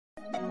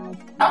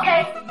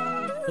Okay.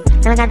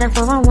 And I got the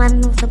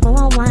 401, the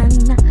 401,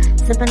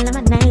 sipping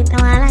lemonade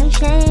while I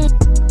shake.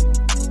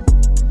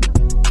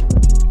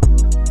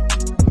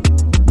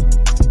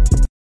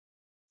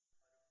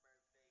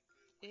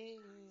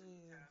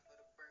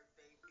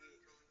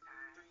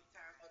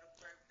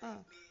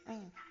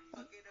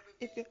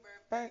 If your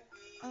birth,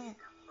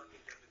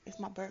 it's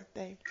my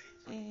birthday,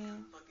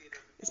 and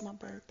it's my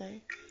birthday.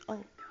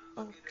 Oh,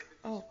 oh,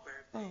 oh,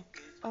 oh,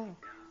 oh.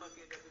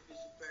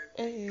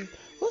 Hey,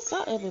 what's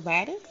up,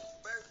 everybody?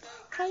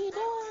 How you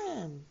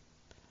doing?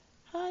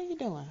 How you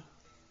doing?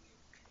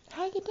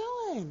 How you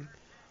doing?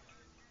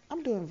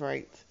 I'm doing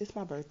great. It's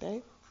my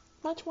birthday,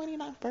 my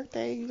 29th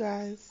birthday, you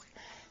guys.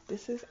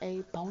 This is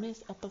a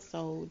bonus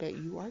episode that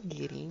you are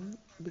getting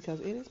because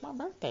it is my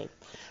birthday.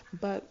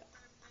 But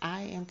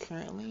I am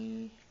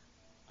currently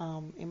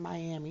in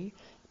Miami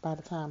by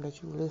the time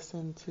that you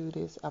listen to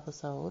this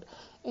episode.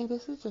 And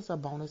this is just a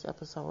bonus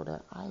episode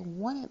that I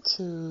wanted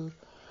to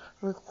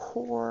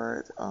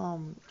record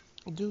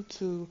due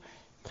to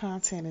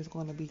content is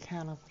going to be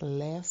kind of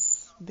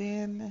less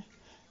than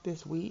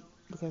this week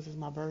because it's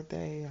my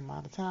birthday. I'm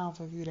out of town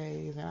for a few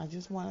days and I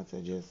just wanted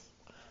to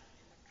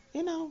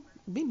you know,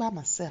 be by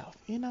myself,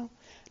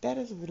 That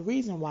is the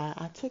reason why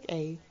I took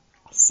a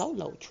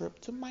solo trip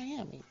to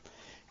Miami.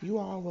 You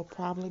all will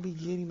probably be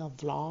getting a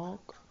vlog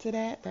to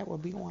that. That will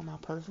be on my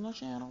personal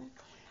channel,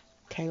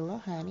 Kayla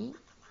Honey.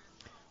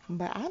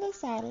 But I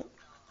decided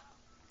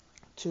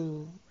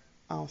to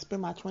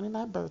spend my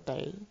 29th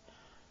birthday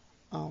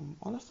on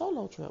a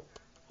solo trip.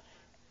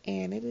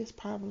 And it is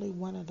probably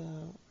one of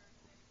the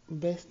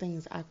best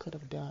things I could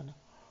have done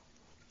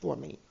for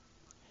me.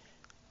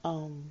 I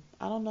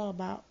don't know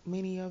about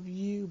many of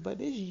you, but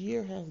this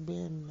year has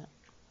been,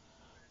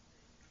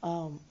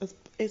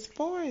 as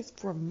far as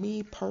for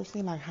me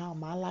personally, like how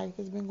my life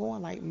has been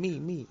going, like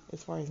me,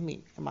 as far as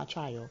me and my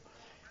child,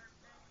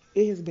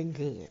 it has been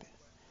good.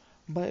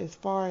 But as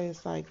far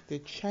as like the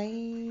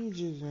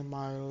changes in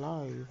my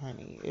life,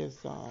 honey, it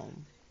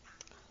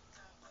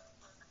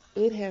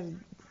has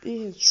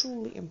it has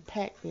truly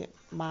impacted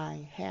my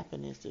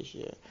happiness this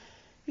year.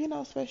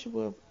 Especially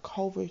with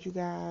COVID, you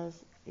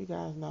guys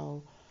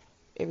know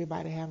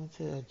everybody having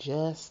to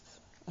adjust,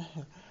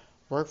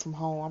 work from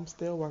home. I'm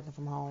still working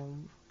from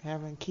home,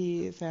 having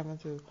kids, having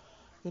to,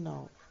 you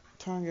know,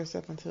 turn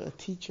yourself into a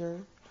teacher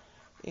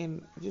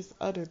and just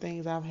other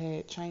things. I've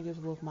had changes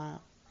with my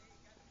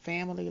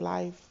family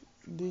life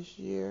this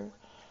year.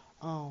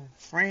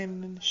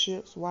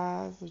 Friendships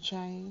wise have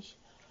changed.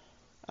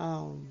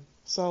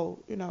 So,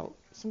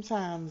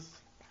 sometimes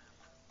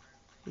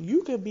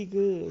you could be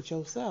good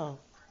yourself,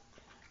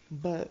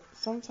 but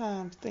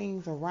sometimes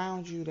things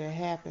around you that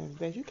happens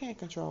that you can't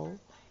control,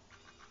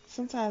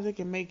 sometimes it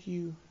can make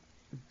you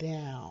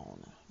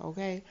down,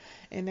 okay?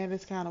 And that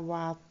is kind of why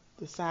I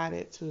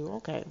decided to,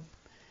 okay,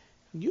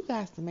 you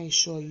guys to make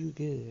sure you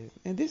good.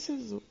 And this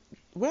is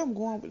where I'm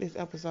going with this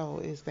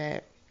episode is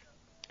that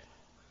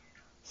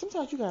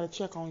sometimes you got to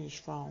check on your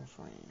strong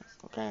friends,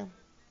 okay?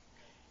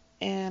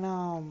 And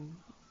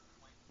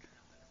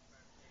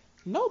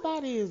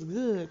nobody is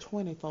good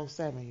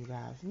 24/7, you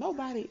guys.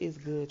 Nobody is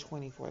good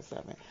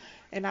 24/7.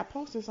 And I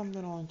posted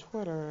something on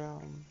Twitter a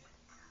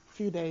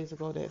few days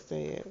ago that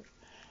said,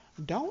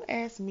 "Don't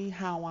ask me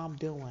how I'm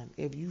doing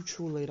if you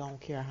truly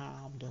don't care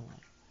how I'm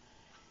doing."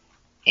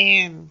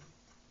 And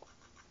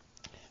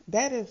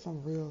that is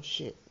some real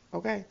shit,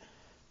 okay?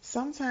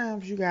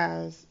 Sometimes you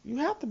guys, you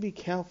have to be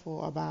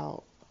careful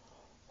about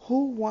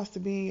who wants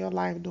to be in your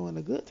life during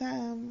the good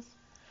times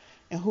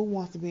and who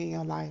wants to be in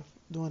your life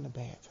during the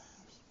bad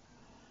times.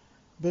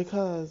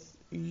 Because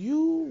you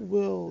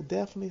will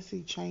definitely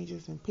see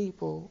changes in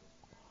people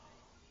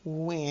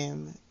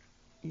when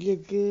you're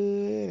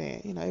good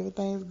and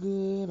everything's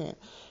good and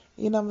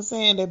what I'm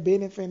saying, they're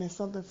benefiting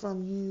something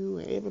from you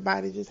and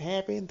everybody's just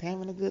happy and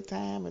having a good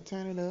time and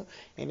turning up,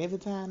 and every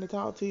time they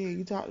talk to you and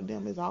you talk to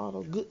them, it's all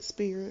those good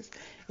spirits.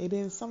 And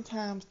then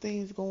sometimes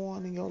things go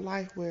on in your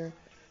life where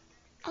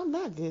I'm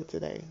not good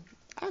today.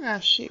 I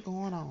got shit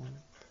going on.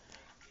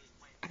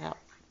 I got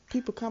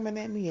people coming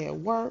at me at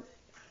work,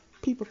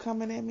 people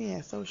coming at me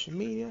at social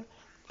media,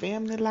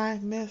 family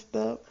life messed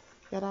up,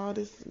 got all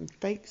this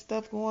fake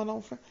stuff going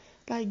on.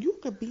 Like, you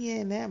could be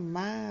in that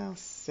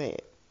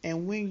mindset.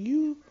 And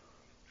when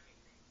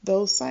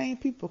those same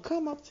people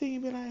come up to you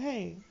and be like,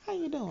 "Hey, how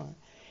you doing?"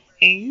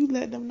 And you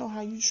let them know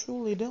how you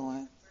truly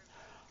doing,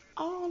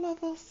 all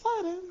of a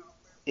sudden,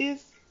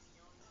 it's,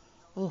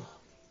 oh,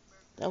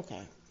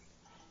 okay.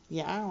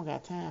 Yeah, I don't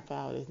got time for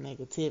all this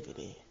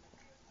negativity.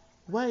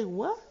 Wait,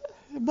 what?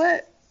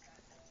 But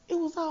it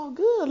was all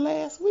good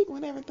last week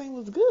when everything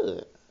was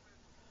good.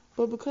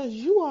 But because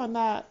you are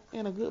not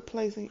in a good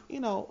place, and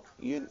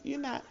you're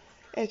not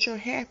at your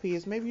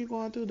happiest, maybe you're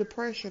going through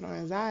depression or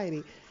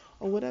anxiety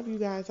or whatever you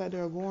guys out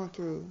there are going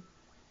through.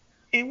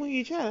 And when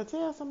you try to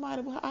tell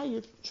somebody how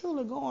you're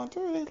truly going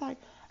through it, it's like,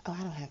 "Oh,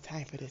 I don't have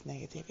time for this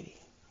negativity."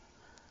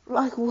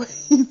 Like,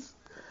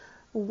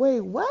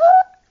 wait, what?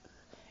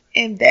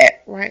 And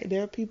that right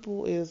there,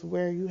 people, is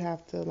where you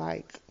have to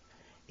like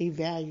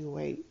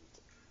evaluate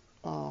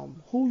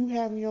who you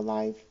have in your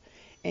life,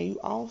 and you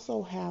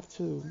also have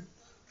to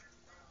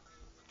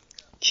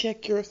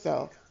check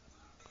yourself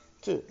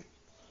too.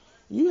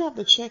 You have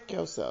to check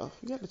yourself.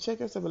 You have to check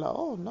yourself and be like,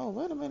 oh no,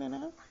 wait a minute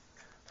now.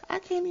 I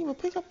can't even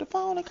pick up the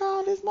phone and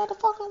call this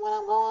motherfucker when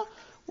I'm going,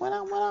 when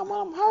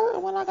I'm hurt,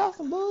 and when I got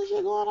some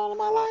bullshit going on in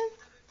my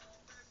life.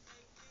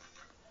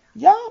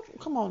 Y'all,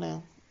 come on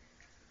now.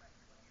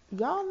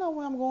 Y'all know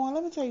where I'm going.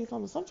 Let me tell you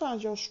something.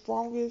 Sometimes your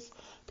strongest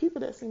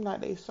people that seem like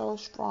they so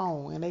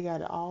strong and they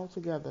got it all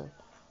together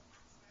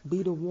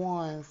be the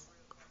ones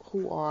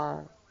who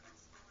are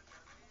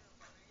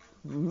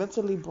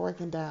mentally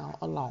breaking down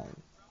alone.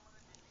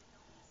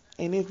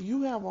 And if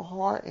you have a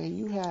heart and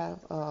you have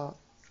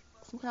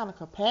some kind of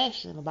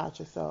compassion about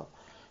yourself,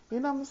 you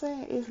know what I'm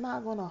saying? It's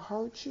not going to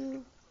hurt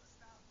you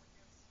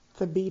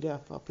to be there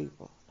for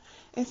people.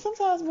 And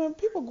sometimes when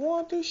people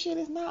going through shit,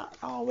 it's not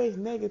always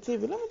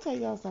negativity. Let me tell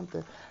y'all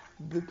something.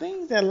 The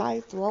things that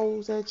life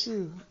throws at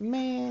you,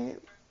 man,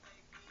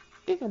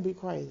 it can be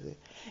crazy.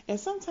 And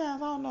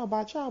sometimes, I don't know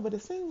about y'all, but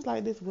it seems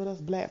like this with us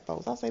black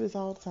folks. I say this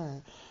all the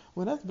time.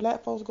 When us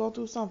black folks go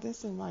through something, it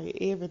seems like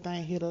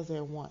everything hit us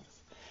at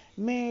once.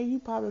 Man, you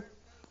probably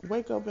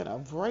wake up in a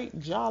great,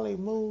 jolly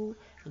mood,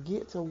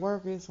 get to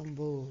work in some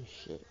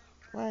bullshit,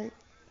 right?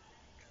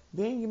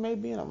 Then you may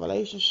be in a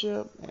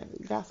relationship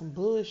and got some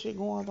bullshit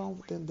going on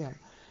within them.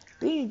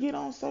 Then you get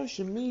on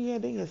social media,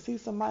 then you see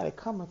somebody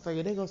coming for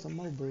you, they go some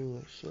more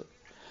bullshit.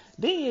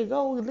 Then you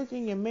go look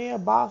in your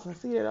mailbox and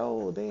see that,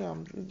 oh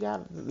damn, you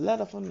got a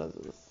letter from the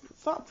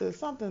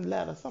something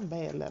letter, some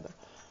bad letter.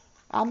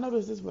 I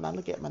notice this when I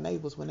look at my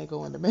neighbors when they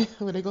go in the mail,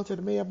 when they go to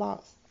the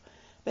mailbox.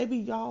 They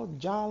be all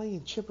jolly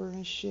and chipper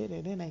and shit,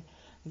 and then they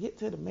get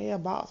to the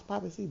mailbox,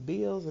 probably see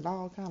bills and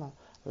all kind of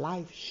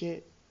life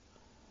shit.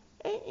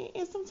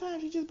 And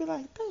sometimes you just be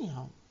like,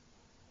 damn,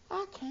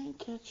 I can't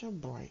catch a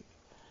break.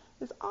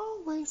 There's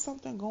always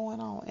something going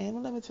on.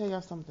 And let me tell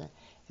y'all something.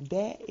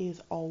 That is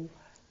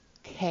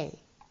okay.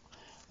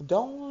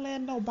 Don't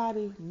let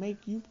nobody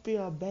make you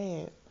feel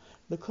bad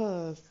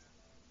because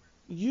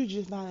you're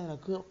just not in a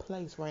good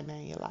place right now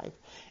in your life.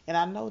 And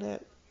I know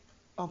that,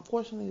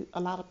 unfortunately, a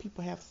lot of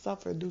people have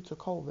suffered due to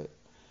COVID.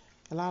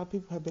 A lot of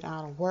people have been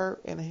out of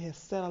work, and it has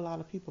set a lot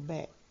of people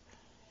back.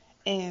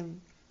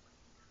 And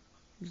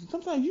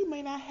sometimes you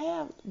may not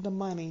have the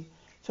money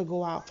to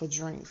go out for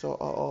drinks or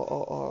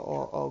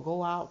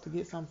go out to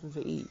get something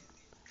to eat.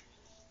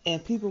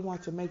 And people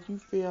want to make you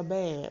feel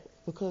bad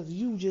because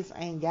you just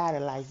ain't got it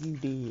like you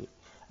did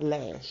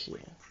last year.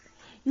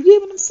 You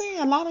get what I'm saying?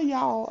 A lot of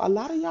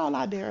y'all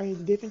out there are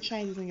in different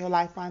changes in your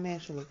life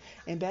financially,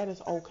 and that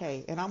is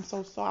okay. And I'm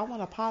so sorry. I want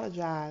to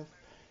apologize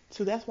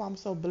to. That's why I'm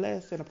so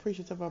blessed and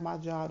appreciative of my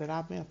job that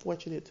I've been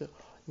fortunate to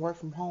work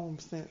from home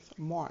since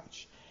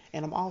March,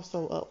 and I'm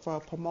also up for a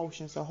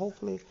promotion. So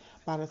hopefully,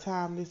 by the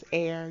time this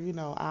air,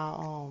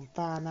 I'll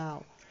find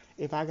out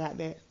if I got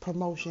that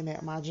promotion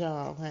at my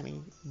job,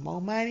 honey. More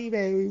money,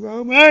 baby,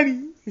 more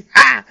money.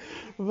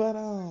 But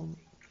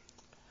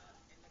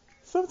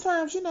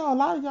sometimes, a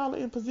lot of y'all are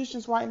in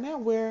positions right now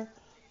where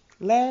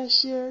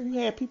last year you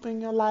had people in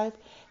your life,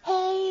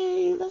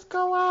 hey, let's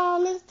go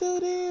out, let's do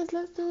this,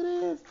 let's do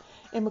this.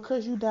 And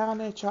because you down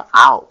there, you're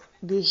out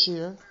this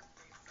year,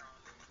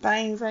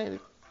 things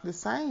ain't the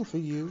same for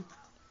you.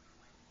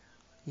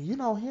 You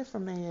don't hear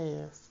from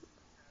their ass.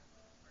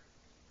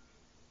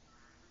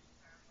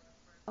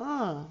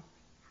 Uh,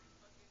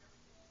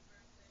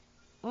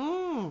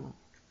 mm.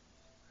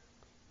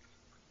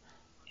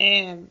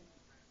 And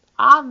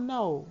I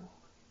know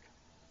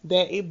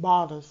that it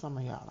bothers some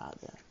of y'all out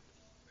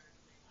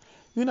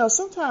there.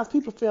 Sometimes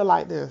people feel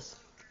like this.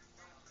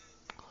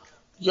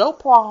 Your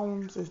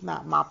problems is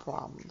not my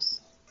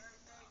problems.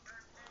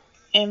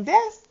 And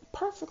that's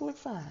perfectly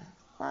fine,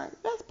 right?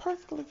 That's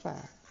perfectly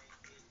fine.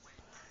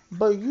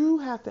 But you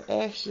have to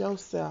ask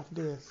yourself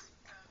this.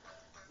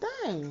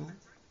 Dang,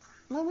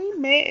 when we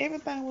met,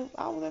 everything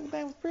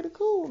was pretty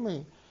cool with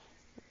me.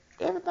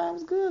 Everything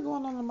was good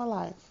going on in my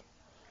life.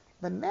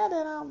 But now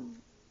that I ain't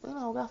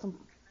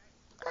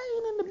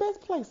in the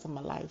best place in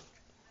my life.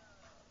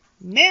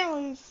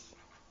 Now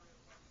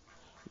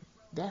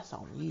that's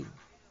on you.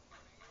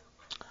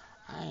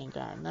 I ain't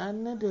got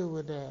nothing to do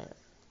with that.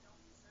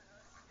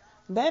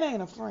 That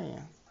ain't a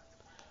friend.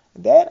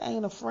 That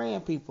ain't a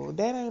friend, people.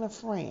 That ain't a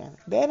friend.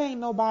 That ain't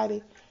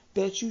nobody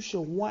that you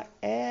should want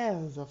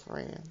as a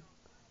friend.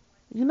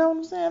 You know what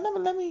I'm saying?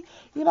 Let me.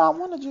 I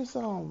want to just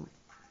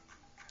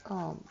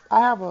I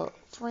have a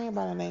friend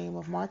by the name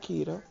of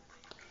Marquita.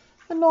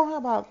 I know her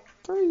about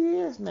 3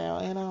 years now,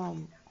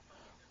 and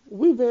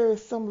we very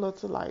similar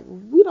to, like,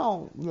 we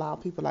don't allow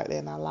people like that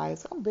in our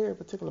lives. I'm very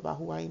particular about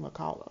who I even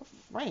call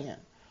a friend.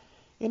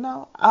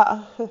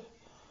 I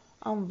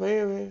I'm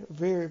very,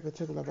 very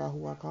particular about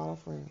who I call a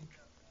friend.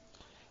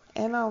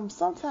 And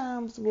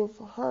sometimes with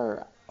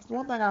her,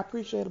 one thing I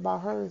appreciate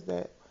about her is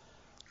that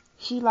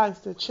she likes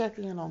to check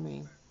in on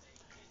me.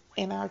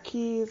 And our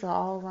kids are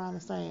all around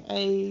the same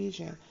age,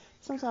 and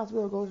sometimes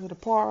we'll go to the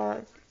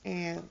park,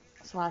 and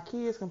so our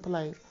kids can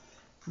play.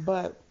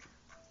 But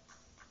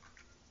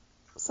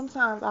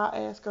sometimes I'll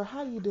ask her,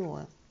 "How you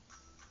doing?"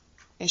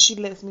 and she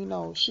lets me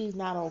know she's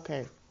not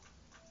okay.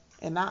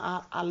 And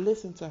I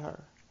listen to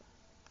her.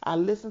 I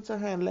listen to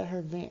her and let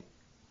her vent.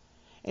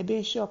 And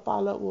then she'll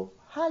follow up with,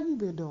 how you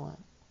been doing?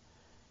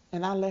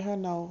 And I let her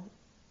know,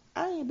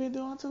 I ain't been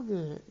doing too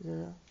good,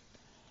 girl.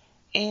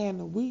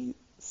 And we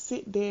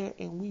sit there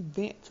and we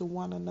vent to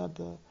one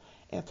another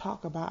and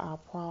talk about our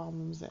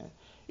problems and,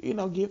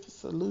 give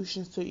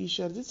solutions to each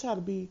other. Just try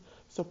to be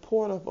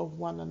supportive of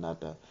one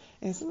another.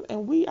 I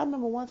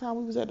remember one time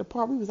we was at the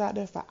park, we was out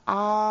there for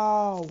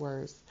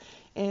hours.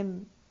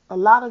 And a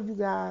lot of you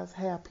guys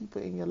have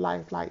people in your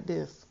life like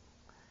this.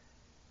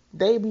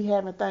 They be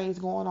having things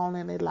going on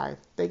in their life.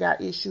 They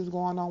got issues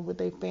going on with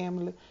their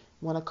family.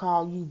 Want to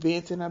call you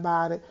venting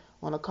about it.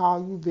 Want to call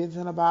you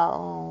venting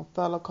about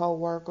fellow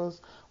co-workers.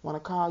 Want to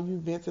call you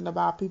venting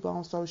about people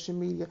on social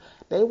media.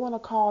 They want to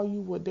call you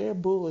with their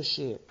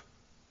bullshit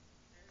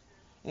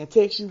and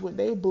text you with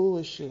their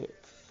bullshit.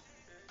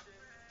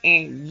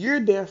 And you're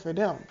there for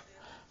them.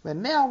 But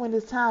now when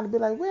it's time to be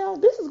like, well,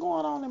 this is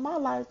going on in my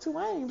life too.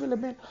 I ain't really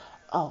been,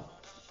 oh,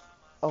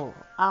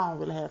 I don't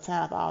really have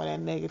time for all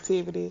that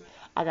negativity.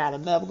 I got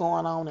enough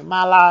going on in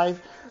my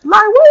life.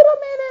 Like, wait a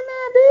minute,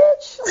 man,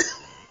 bitch.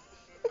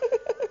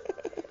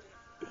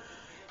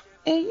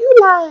 And you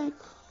like,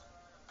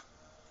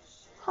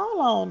 hold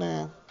on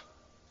now.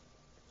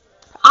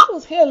 I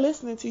was here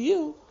listening to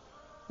you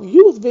when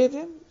you was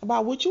venting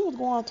about what you was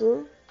going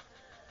through.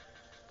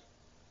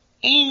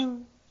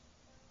 And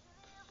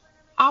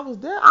I was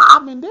there.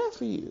 I've been there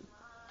for you.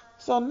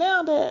 So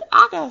now that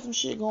I got some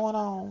shit going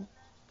on,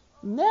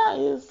 now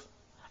is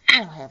I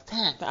don't have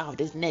time for all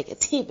this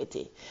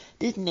negativity.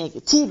 This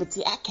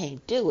negativity, I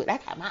can't do it. I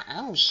got my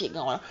own shit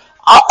going on.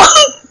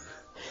 Oh,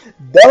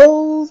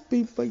 those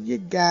people you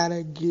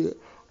gotta get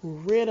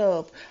rid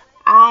of.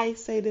 I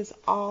say this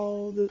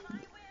all the.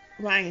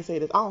 Well, I ain't say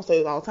this. I don't say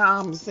this all the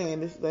time. I'm just saying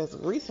this. That's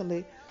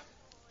recently,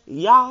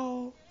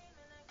 y'all.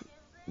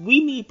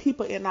 We need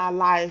people in our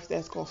lives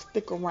that's gonna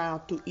stick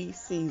around through each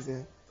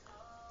season.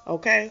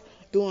 Okay,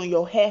 during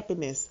your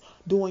happiness,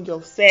 during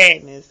your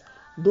sadness,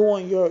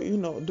 during your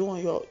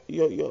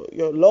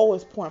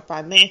lowest point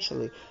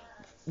financially,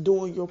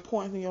 during your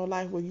point in your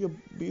life where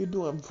you're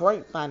doing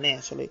great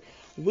financially.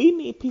 We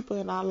need people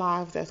in our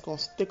lives that's gonna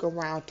stick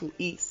around through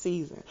each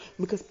season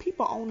because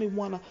people only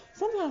wanna.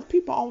 Sometimes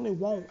people only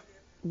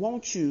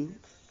want you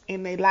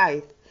in their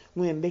life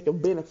when they can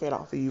benefit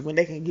off of you, when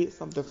they can get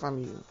something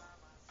from you,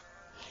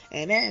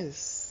 and that is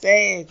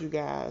sad, you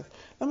guys.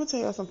 Let me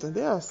tell you something.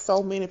 There are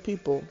so many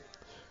people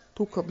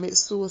who commit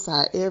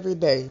suicide every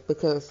day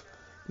because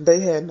they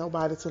had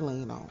nobody to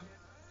lean on.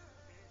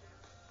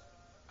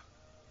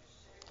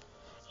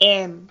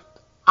 And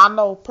I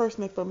know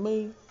personally for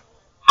me,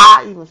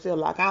 I even feel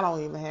like I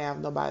don't even have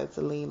nobody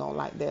to lean on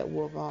like that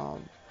with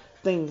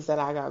things that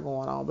I got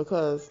going on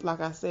because,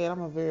 like I said,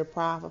 I'm a very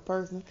private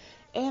person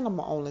and I'm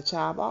an only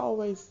child. I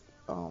always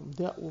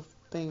dealt with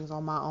things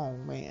on my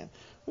own, man.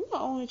 You're my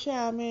only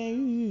child,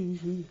 man.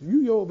 You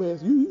your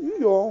best. You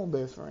your own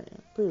best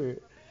friend.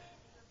 Period.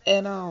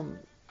 And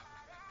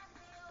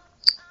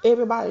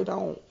everybody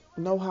don't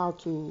know how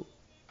to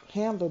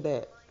handle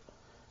that,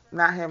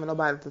 not having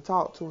nobody to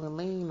talk to and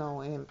lean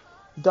on, and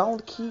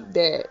don't keep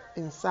that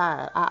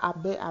inside.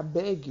 I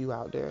beg you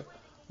out there,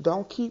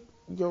 don't keep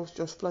your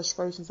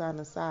frustrations on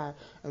the side.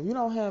 If you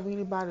don't have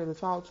anybody to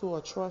talk to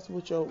or trust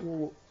with your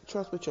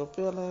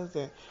feelings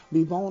and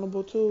be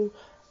vulnerable to,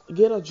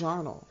 get a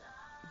journal,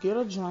 get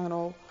a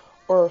journal,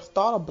 or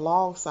start a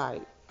blog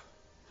site.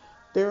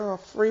 There are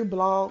free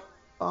blog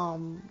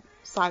um,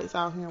 sites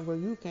out here where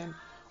you can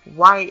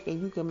write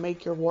and you can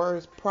make your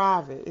words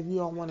private if you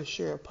don't want to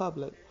share it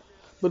public.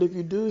 But if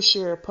you do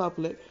share it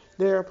public,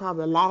 there are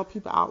probably a lot of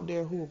people out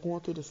there who are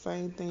going through the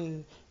same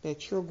thing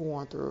that you're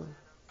going through.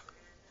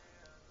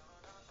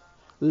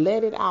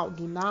 Let it out.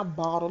 Do not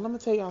bottle. Let me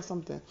tell y'all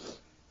something.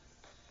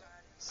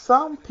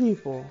 Some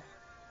people,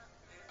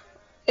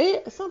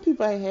 some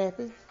people ain't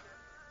happy.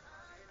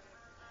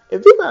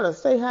 If you gotta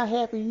say how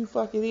happy you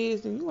fucking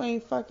is, then you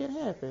ain't fucking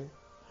happy.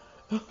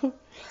 I'm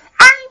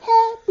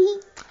happy.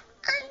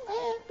 I'm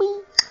happy.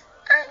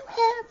 I'm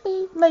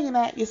happy. No, you're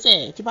not. You're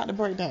sad. You're about to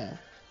break down.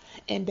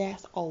 And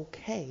that's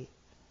okay.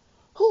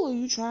 Who are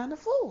you trying to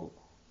fool?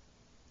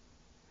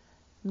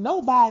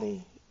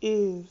 Nobody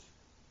is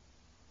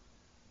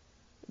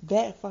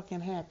that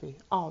fucking happy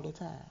all the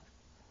time.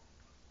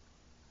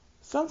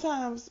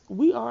 Sometimes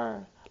we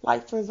are,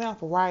 like, for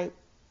example, right?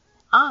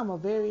 I'm a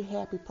very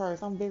happy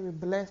person. I'm very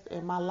blessed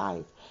in my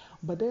life.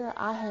 But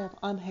I have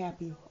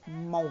unhappy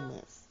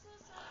moments,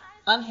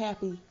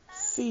 unhappy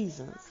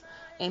seasons.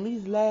 And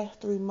these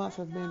last 3 months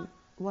have been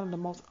one of the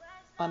most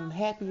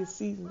unhappiest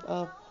seasons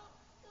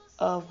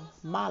of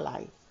my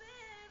life.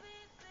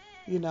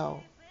 You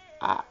know,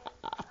 I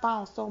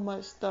found so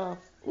much stuff.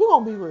 We're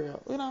gonna be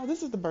real.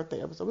 This is the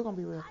birthday episode. We're gonna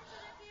be real.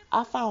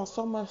 I found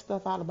so much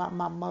stuff out about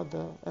my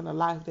mother and the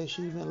life that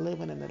she's been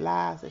living and the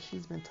lies that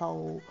she's been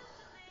told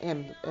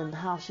and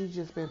how she's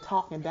just been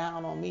talking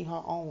down on me,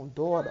 her own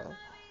daughter.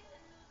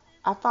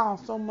 I found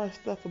so much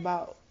stuff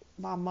about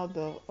my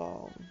mother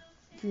a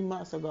few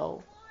months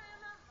ago,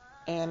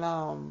 and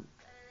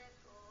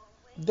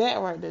That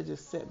right there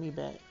just set me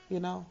back,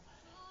 It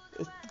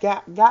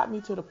got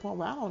me to the point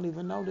where I don't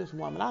even know this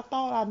woman. I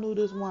thought I knew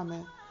this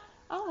woman.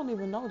 I don't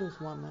even know this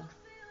woman.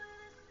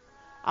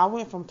 I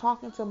went from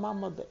talking to my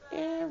mother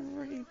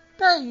every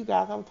day, you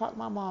guys. I would talk to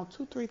my mom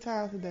 2, 3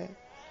 times a day.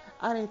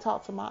 I ain't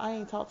talked to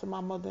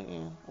my mother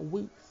in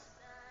weeks.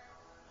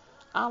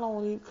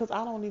 Cause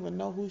I don't even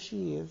know who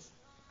she is.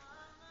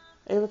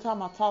 Every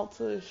time I talk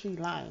to her, she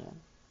lying.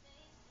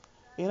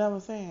 You know what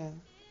I'm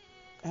saying?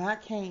 And I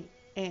can't,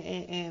 and,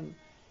 and, and,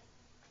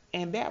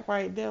 and that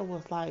right there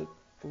was like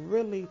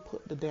really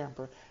put the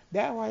damper.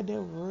 That right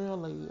there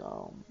really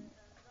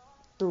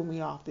threw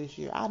me off this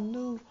year. I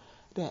knew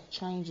that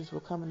changes were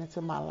coming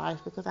into my life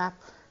because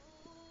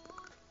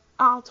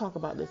I'll talk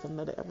about this in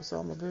another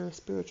episode. I'm a very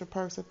spiritual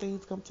person.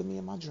 Things come to me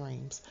in my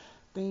dreams.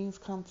 Things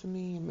come to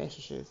me in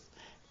messages.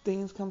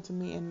 Things come to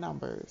me in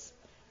numbers.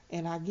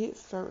 And I get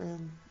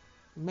certain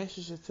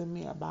messages to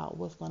me about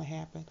what's going to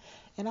happen.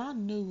 And I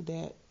knew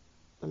that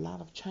a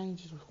lot of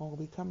changes was going to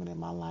be coming in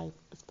my life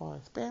as far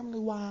as family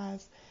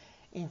wise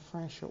and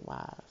friendship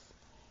wise.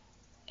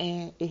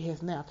 And it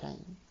has now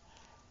came.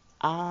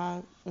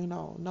 I,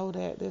 know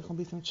that there's going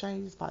to be some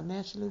changes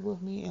financially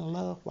with me and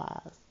love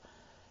wise.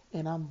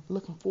 And I'm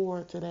looking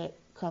forward to that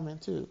coming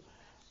too.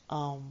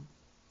 Um,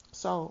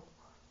 so,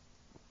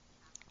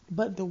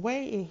 but the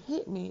way it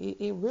hit me,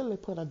 it really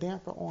put a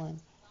damper on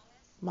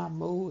my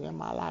mood and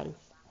my life.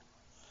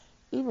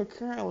 Even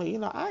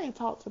currently, I ain't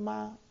talked to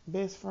my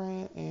best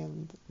friend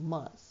in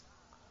months.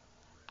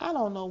 I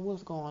don't know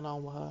what's going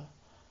on with her.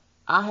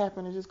 I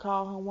happened to just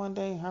call her one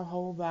day and her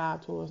whole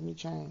vibe towards me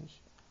changed.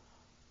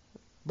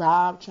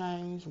 Vibe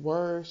changed,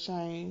 words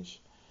changed.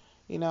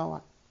 I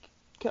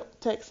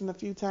kept texting a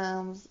few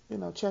times,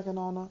 checking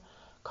on her.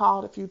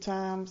 Called a few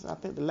times. I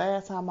think the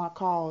last time I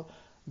called,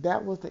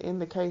 that was the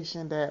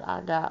indication that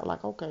I got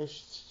like, okay,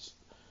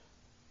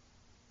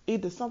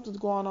 either something's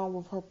going on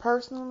with her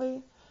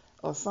personally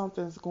or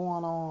something's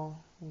going on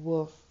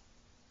with,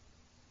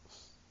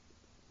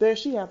 there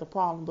she has a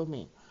problem with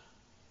me.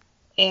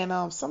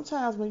 And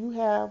sometimes when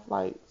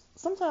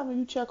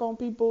you check on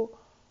people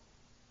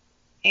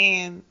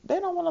and they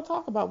don't want to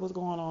talk about what's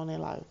going on in their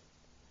life,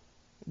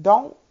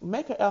 don't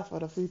make an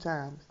effort a few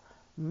times.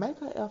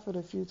 Make an effort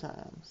a few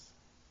times.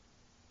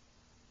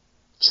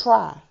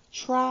 Try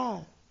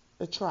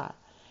to try.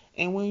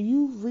 And when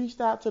you've reached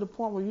out to the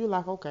point where you're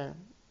like, okay,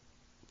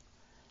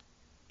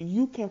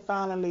 you can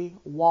finally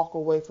walk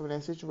away from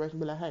that situation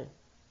and be like, hey,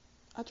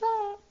 I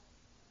tried.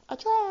 I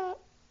tried.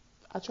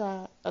 I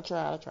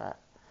tried.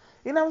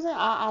 You know what I'm saying?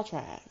 I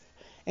tried.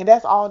 And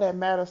that's all that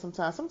matters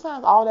sometimes.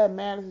 Sometimes all that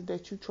matters is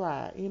that you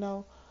tried,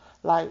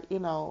 Like,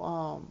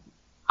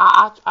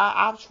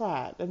 I've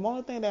tried. The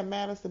only thing that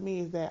matters to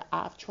me is that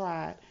I've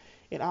tried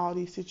in all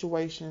these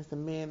situations, the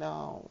men,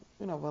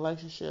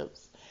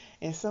 relationships.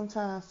 And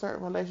sometimes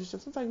certain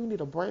relationships, sometimes you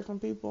need a break from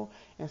people,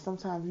 and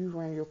sometimes you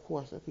ran your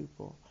course with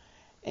people.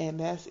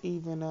 And that's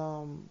even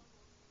a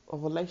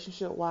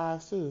relationship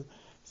wise too.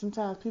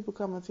 Sometimes people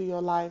come into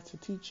your life to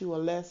teach you a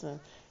lesson,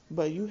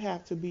 but you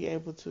have to be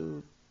able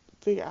to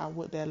figure out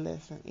what that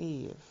lesson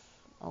is.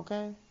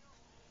 Okay?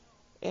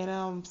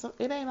 And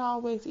it ain't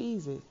always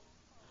easy.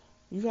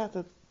 You have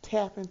to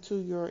tap into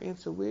your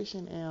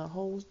intuition and a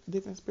whole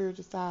different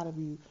spiritual side of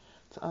you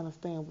to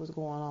understand what's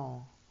going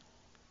on.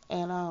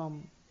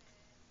 And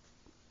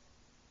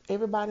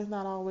everybody's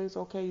not always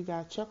okay. You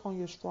gotta check on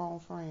your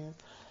strong friends.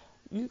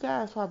 You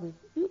guys probably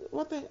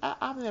one thing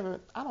I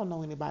don't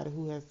know anybody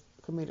who has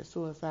committed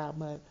suicide,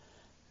 but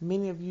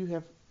many of you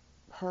have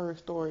heard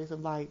stories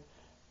of like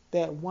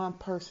that one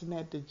person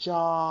at the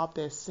job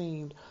that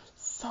seemed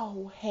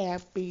so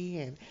happy,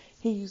 and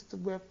he used to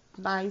wear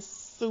nice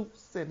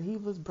suits, and he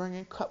was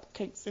bringing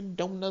cupcakes and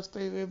donuts for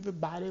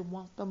everybody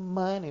wants the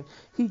money, and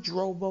he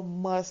drove a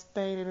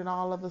Mustang, and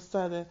all of a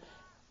sudden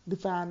they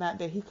found out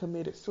that he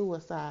committed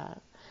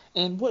suicide.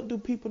 And what do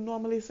people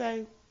normally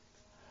say?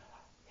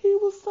 He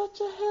was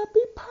such a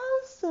happy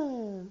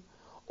person.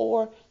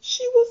 Or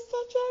she was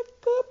such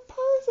a good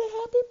person,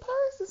 happy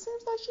person.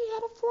 Seems like she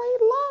had a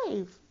great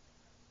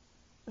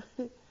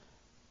life.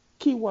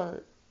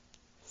 Keyword,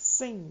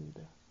 seemed.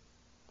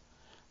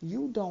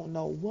 You don't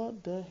know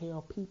what the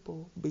hell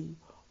people be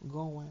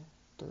going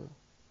through.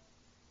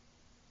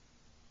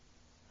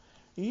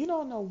 You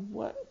don't know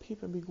what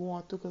people be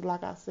going through because,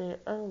 like I said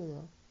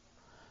earlier,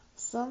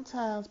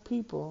 sometimes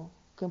people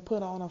can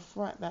put on a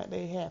front that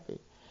they happy.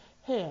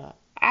 Hell,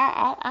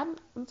 I'm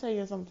tell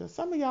you something.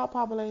 Some of y'all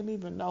probably ain't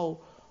even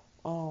know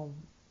um,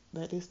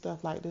 that this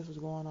stuff like this was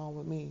going on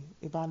with me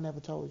if I never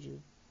told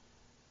you.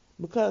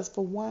 Because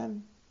for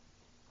one,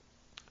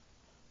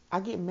 I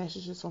get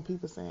messages from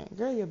people saying,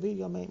 "Girl, your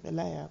video made me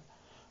laugh.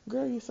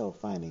 Girl, you're so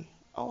funny.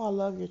 Oh, I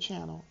love your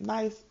channel."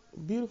 Nice,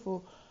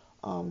 beautiful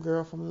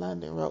girl from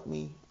London wrote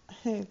me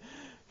a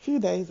few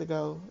days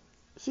ago.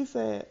 She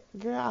said,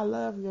 "Girl, I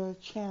love your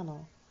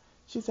channel."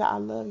 She said, "I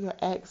love your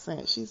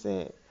accent." She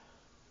said,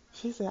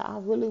 "I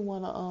really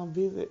want to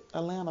visit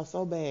Atlanta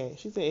so bad."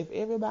 She said, "If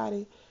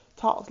everybody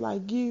talks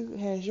like you,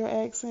 has your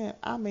accent,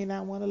 I may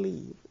not want to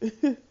leave."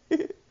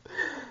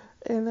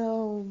 And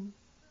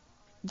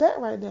That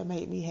right there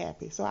made me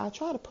happy. So I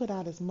try to put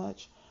out as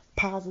much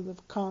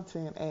positive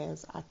content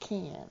as I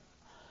can.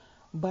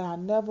 But I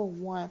never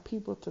want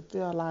people to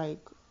feel like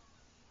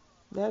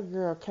that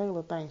girl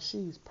Kayla thinks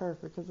she's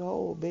perfect. Cause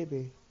oh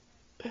baby,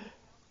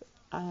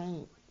 I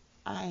ain't.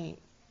 I ain't.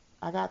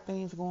 I got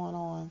things going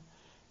on.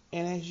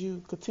 And as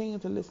you continue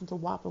to listen to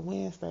Whopper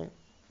Wednesday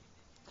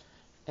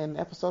and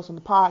episodes from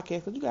the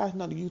podcast, because you guys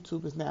know the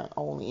YouTube is not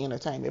only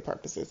entertainment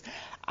purposes.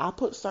 I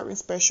put certain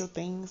special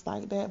things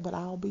like that, but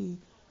I'll be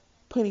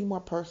putting more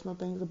personal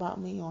things about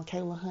me on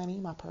Kayla Honey,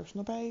 my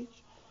personal page.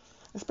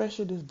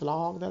 Especially this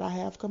vlog that I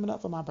have coming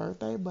up for my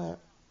birthday. But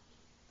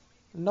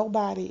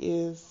nobody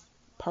is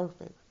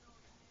perfect.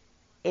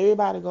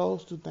 Everybody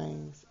goes through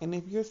things. And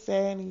if you're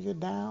sad and you're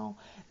down,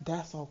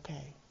 that's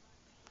okay.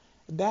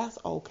 That's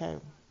okay.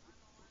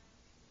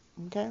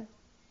 Okay?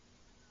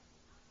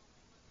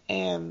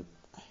 And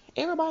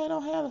everybody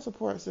don't have a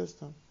support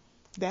system.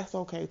 That's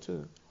okay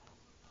too.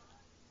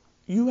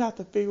 You have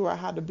to figure out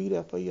how to be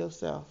there for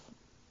yourself.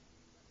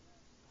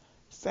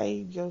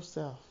 Save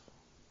yourself.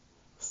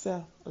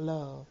 Self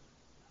love.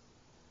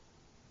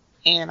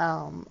 And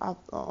I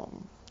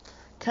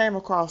came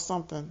across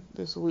something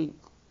this week.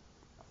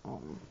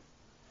 Um,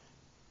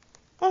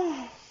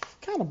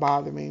 kind of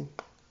bothered me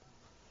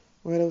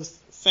when it was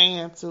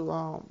saying to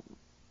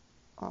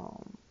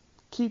um,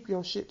 keep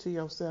your shit to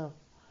yourself.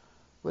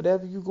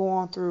 Whatever you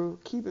going through,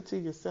 keep it to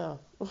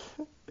yourself.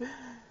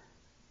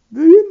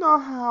 Do you know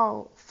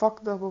how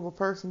fucked up of a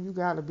person you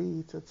gotta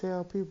be to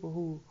tell people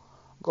who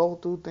go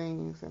through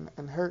things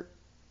and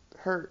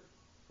hurt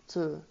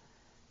to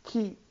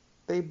keep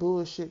they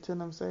bullshit to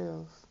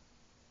themselves?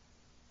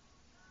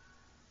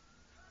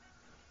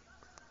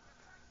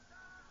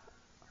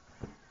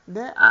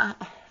 That I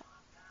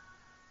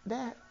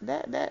that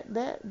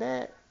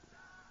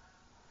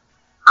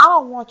I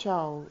don't want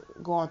y'all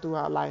going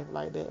throughout life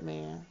like that,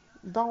 man.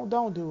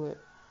 Don't do it.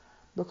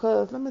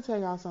 Because let me tell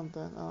y'all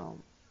something.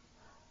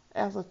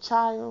 As a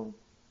child,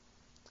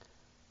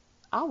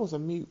 I was a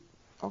mute.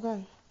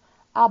 Okay,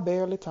 I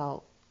barely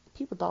talked.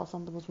 People thought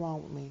something was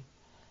wrong with me.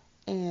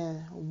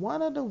 And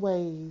one of the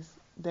ways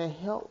that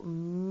helped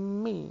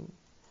me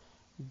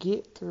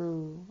get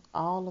through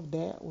all of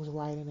that was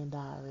writing in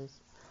diaries.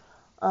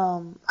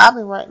 I've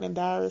been writing in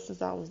diaries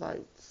since I was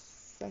like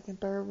second,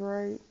 third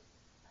grade.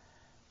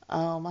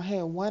 I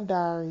had one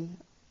diary.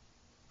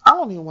 I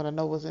don't even want to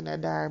know what's in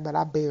that diary, but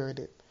I buried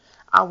it.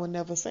 I would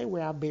never say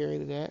where I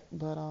buried it at,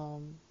 but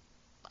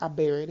I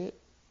buried it.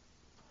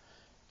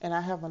 And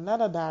I have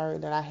another diary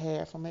that I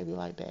had from maybe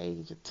like the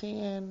age of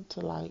 10 to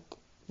like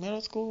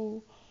middle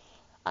school.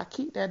 I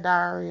keep that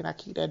diary and I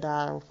keep that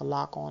diary with a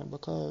lock on it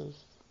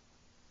because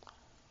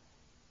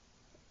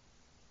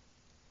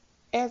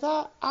as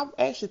I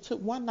actually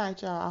took one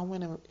night, y'all, I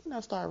went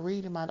and started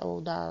reading my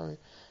old diary,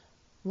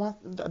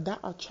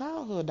 a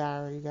childhood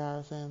diary, you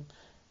guys, and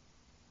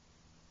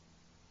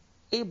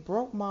it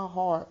broke my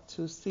heart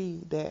to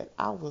see that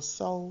I was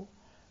so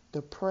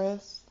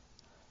depressed,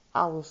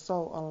 I was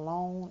so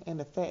alone, and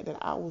the fact that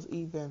I was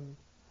even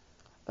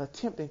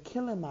attempting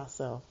killing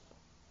myself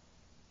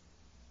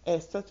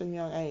at such a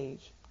young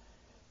age.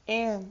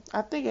 And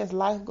I think as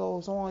life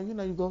goes on,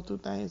 you go through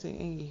things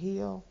and you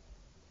heal.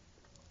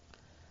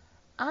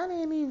 I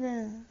didn't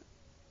even,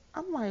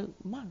 I'm like,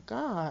 my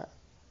God,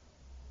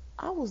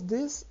 I was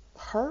this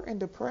hurt and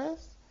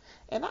depressed,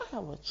 and I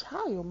have a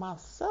child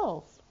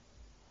myself.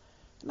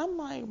 And I'm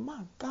like, my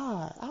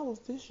God, I was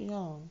this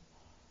young,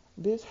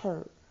 this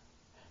hurt,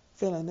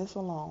 feeling this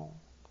alone,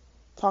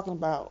 talking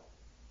about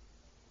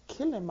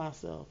killing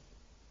myself.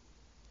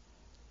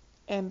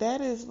 And that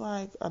is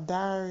like a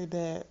diary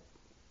that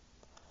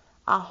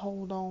I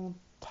hold on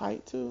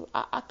tight to.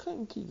 I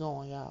couldn't keep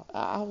going, y'all.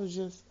 I was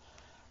just,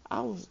 I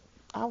was,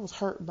 I was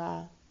hurt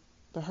by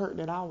the hurt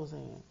that I was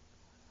in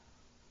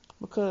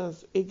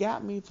because it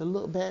got me to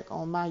look back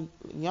on my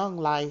young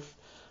life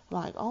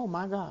like, oh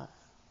my God,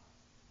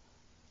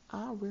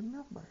 I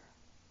remember.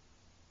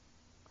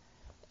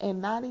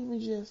 And not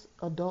even just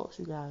adults,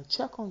 you guys.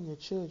 Check on your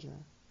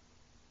children.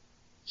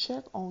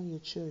 Check on your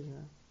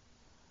children.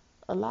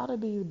 A lot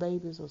of these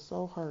babies are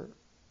so hurt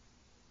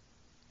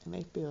and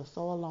they feel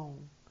so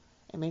alone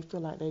and they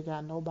feel like they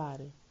got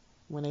nobody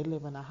when they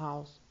live in a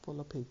house full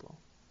of people.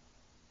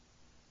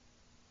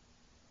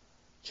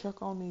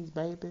 Check on these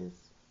babies.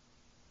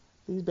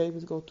 These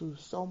babies go through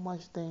so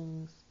much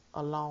things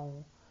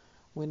alone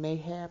when they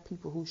have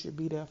people who should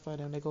be there for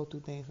them. They go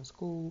through things in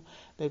school.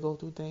 They go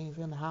through things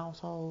in the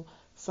household.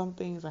 Some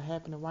things are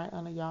happening right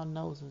under y'all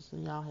noses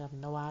and y'all have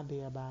no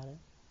idea about it.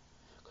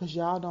 Because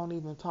y'all don't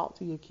even talk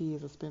to your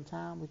kids or spend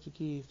time with your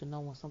kids to know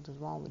when something's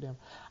wrong with them.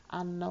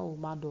 I know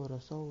my daughter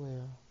so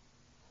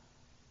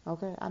well.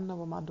 Okay? I know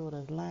when my daughter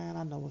is lying.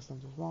 I know when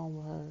something's wrong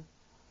with her.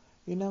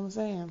 You know what I'm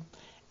saying?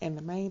 And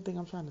the main thing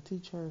I'm trying to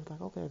teach her is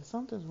like, okay, if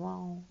something's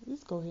wrong,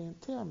 just go ahead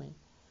and tell me.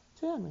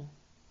 Tell me.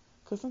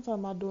 Because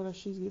sometimes my daughter,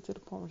 she gets to the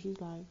point where she's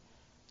like,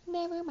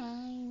 never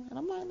mind. And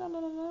I'm like, no, no,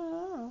 no,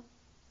 no,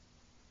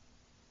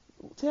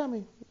 no. Tell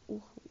me,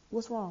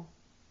 what's wrong?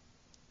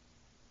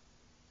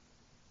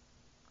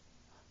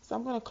 So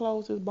I'm going to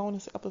close this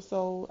bonus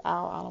episode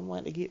out. I don't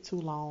want it to get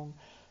too long.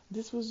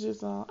 This was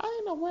just, I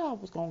didn't know where I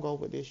was going to go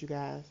with this, you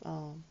guys.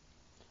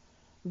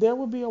 There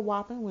will be a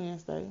Whopping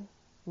Wednesday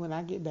when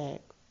I get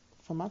back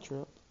from my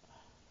trip.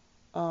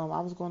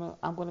 I'm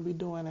gonna be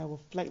doing a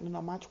reflecting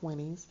on my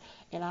 20s,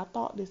 and I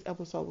thought this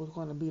episode was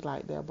gonna be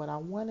like that, but I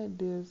wanted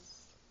this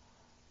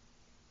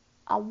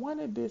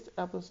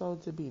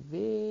episode to be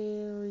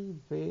very,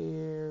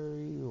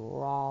 very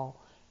raw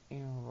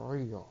and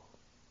real,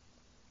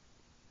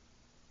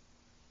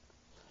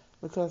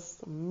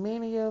 because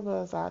many of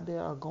us out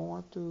there are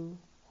going through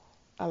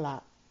a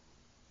lot.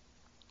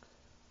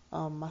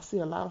 I see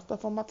a lot of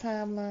stuff on my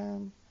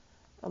timeline.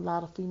 A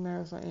lot of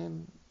females are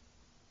in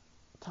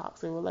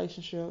toxic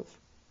relationships.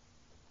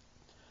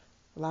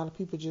 A lot of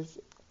people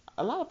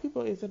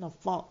is in a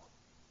funk,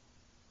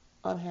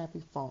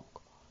 unhappy funk.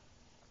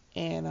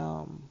 And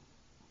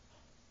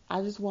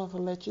I just want to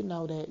let you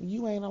know that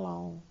you ain't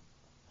alone.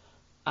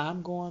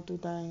 I'm going through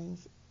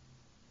things.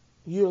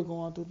 You're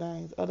going through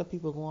things. Other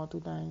people are going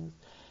through things.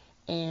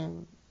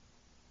 And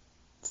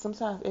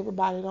sometimes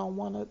everybody don't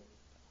want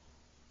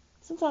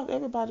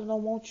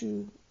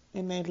you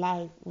in their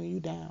life when you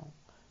down.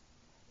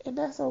 And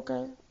that's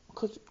okay,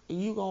 because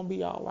you going to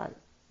be all right.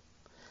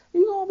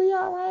 You going to be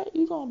all right.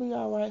 You going to be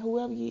all right.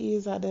 Whoever you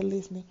is out there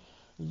listening,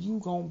 you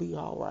going to be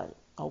all right.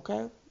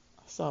 Okay?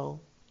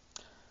 So,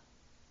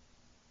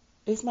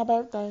 it's my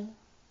birthday.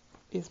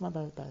 It's my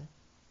birthday.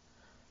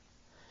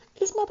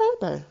 It's my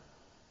birthday.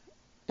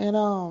 And, you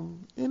know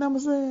what I'm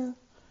saying?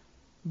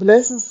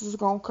 Blessings is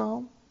going to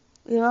come,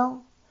 you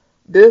know?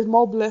 There's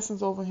more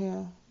blessings over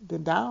here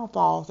than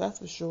downfalls, that's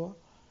for sure.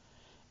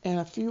 And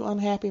a few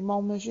unhappy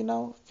moments, you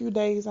know, a few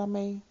days I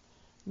may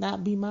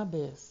not be my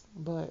best,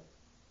 but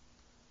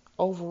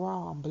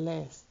overall I'm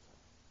blessed.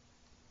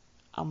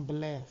 I'm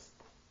blessed.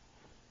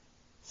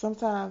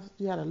 Sometimes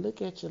you got to look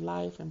at your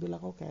life and be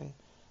like, okay,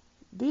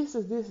 this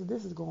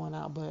is going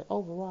out, but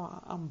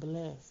overall I'm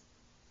blessed.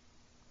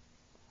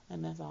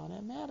 And that's all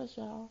that matters,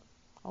 y'all.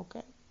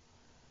 Okay?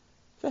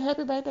 So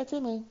happy birthday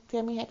to me.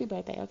 Tell me happy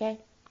birthday, okay?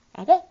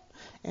 Okay?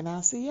 And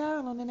I'll see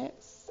y'all on the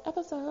next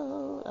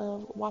episode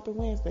of Whopping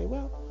Wednesday.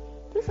 Well,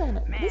 this ain't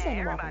a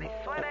Whopping.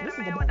 This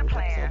is the bonus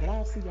episode, but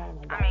I'll see y'all on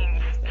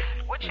Whopping Wednesday.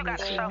 What you got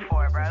to show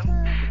for it, bro?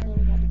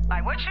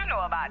 Like, what you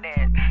know about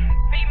that?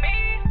 Be me.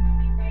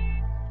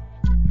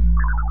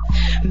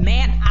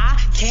 Man, I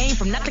came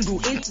from nothing, grew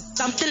into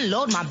something.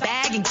 Load my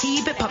bag and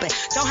keep it pumping.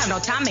 Don't have no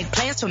time, make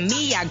plans for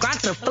me. I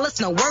grind to the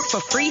fullest, no work for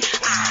free.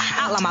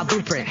 I outline my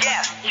blueprint.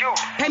 Yeah, you.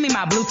 Pay me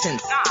my blue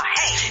tints.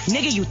 Hey.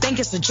 Nigga, you think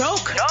it's a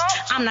joke? No.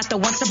 I'm not the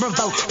one to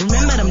provoke.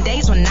 Remember them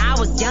days when I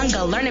was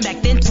younger, learning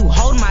back then to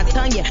hold my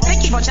tongue. Yeah, they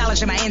keep on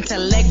challenging my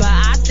intellect, but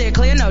I steer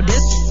clear, no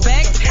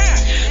disrespect.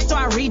 So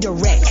I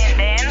redirect,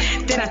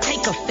 and then I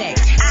take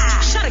effect.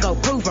 Try to go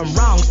prove them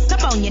wrong.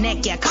 Step on your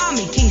neck, yeah, call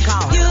me King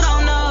Kong. You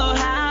don't know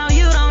how.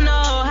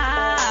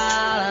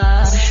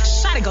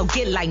 Go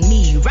get like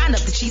me, round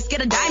up the cheese, get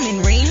a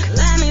diamond ring.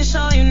 Let me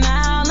show you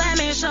now,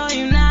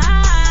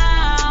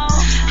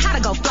 how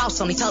to go floss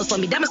on these hoes, let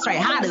me demonstrate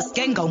how this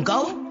gang gon'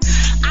 go.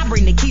 I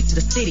bring the keys to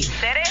the city.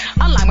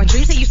 Unlike my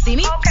dreams, say you see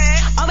me. Okay.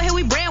 Over here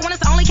we brand when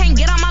it's only can't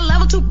get on my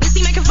level, too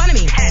busy making fun of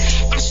me.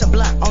 Asher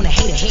blunt on the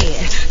hater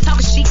head.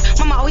 Talking shit,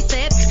 mama always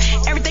said,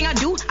 everything I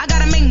do, I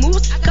gotta make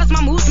moves, cause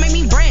my moves make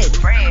me bread.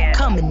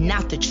 Coming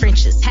out the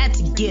trenches, had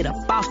to get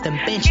up off them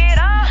benches.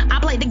 I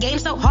played the game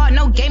so hard,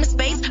 no game of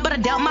space, but I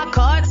dealt my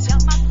cards.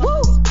 Woo,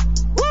 woo.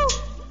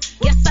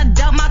 Yes, I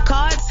dealt my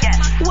cards.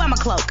 Wear my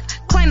cloak,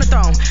 claim the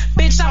throne.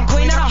 Bitch, I'm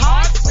queen of the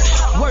hearts.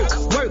 Work.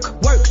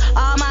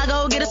 All my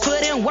go-getters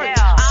put in work.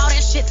 All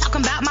that shit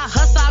talking about my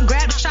hustle, I'll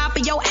grab the chopper,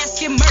 yo ass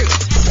get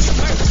murked.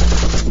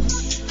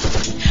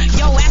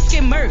 Yo ass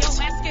get murked.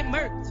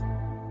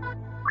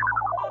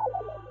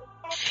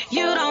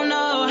 You don't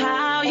know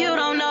how.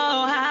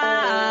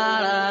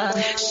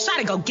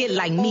 Shawty go get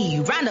like me,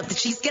 round up the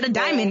cheese, get a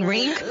diamond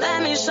ring.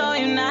 Let me show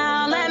you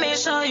now,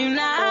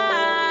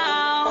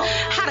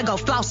 how to go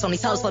floss on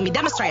these hoes, let me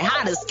demonstrate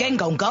how this gang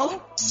gon'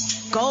 go.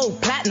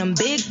 Gold, platinum,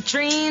 big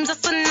dreams, a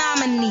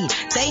phenomenon.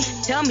 They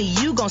tell me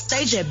you gon'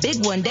 stage it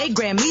big one day,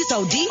 Grammys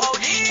OD.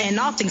 And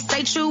all things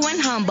stay true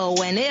and humble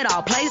when it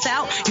all plays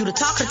out. You the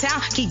talk of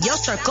town, keep your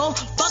circle,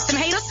 fuck them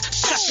haters,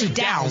 shut you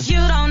down.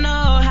 You don't know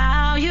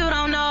how.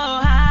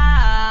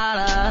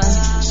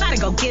 Try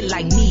to go get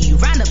like me,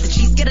 round up the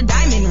cheese, get a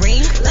diamond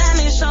ring. Let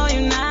me show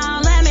you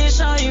now.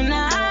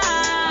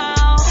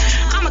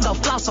 I'ma go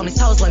floss on these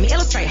hoes, let me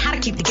illustrate how to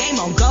keep the game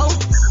on go.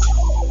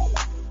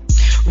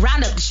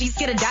 Round up the sheets,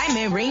 get a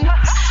diamond ring.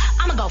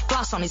 I'ma go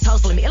floss on these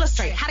hoes, let me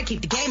illustrate how to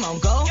keep the game on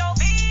go.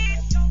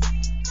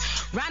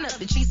 Round up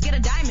the sheets, get a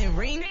diamond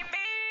ring.